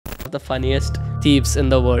the funniest thieves in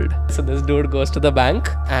the world. So this dude goes to the bank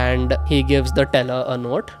and he gives the teller a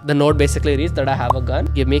note. The note basically reads that I have a gun,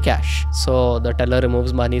 give me cash. So the teller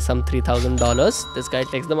removes money, some $3,000. This guy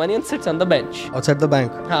takes the money and sits on the bench. Outside the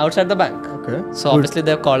bank? Outside the bank. Okay. So obviously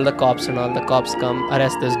they've called the cops and all. The cops come,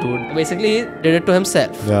 arrest this dude. Basically he did it to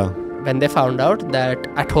himself. Yeah. When they found out that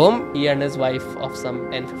at home, he and his wife of some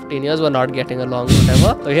 10-15 years were not getting along,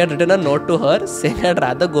 whatever. So he had written a note to her saying, I'd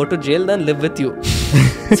rather go to jail than live with you.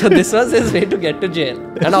 So this was his way to get to jail.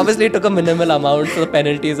 And obviously he took a minimal amount, so the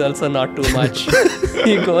penalty is also not too much.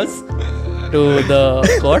 He goes to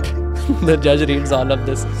the court. The judge reads all of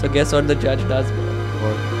this. So guess what the judge does?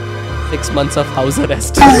 What? 6 months of house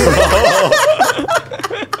arrest.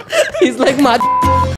 He's like,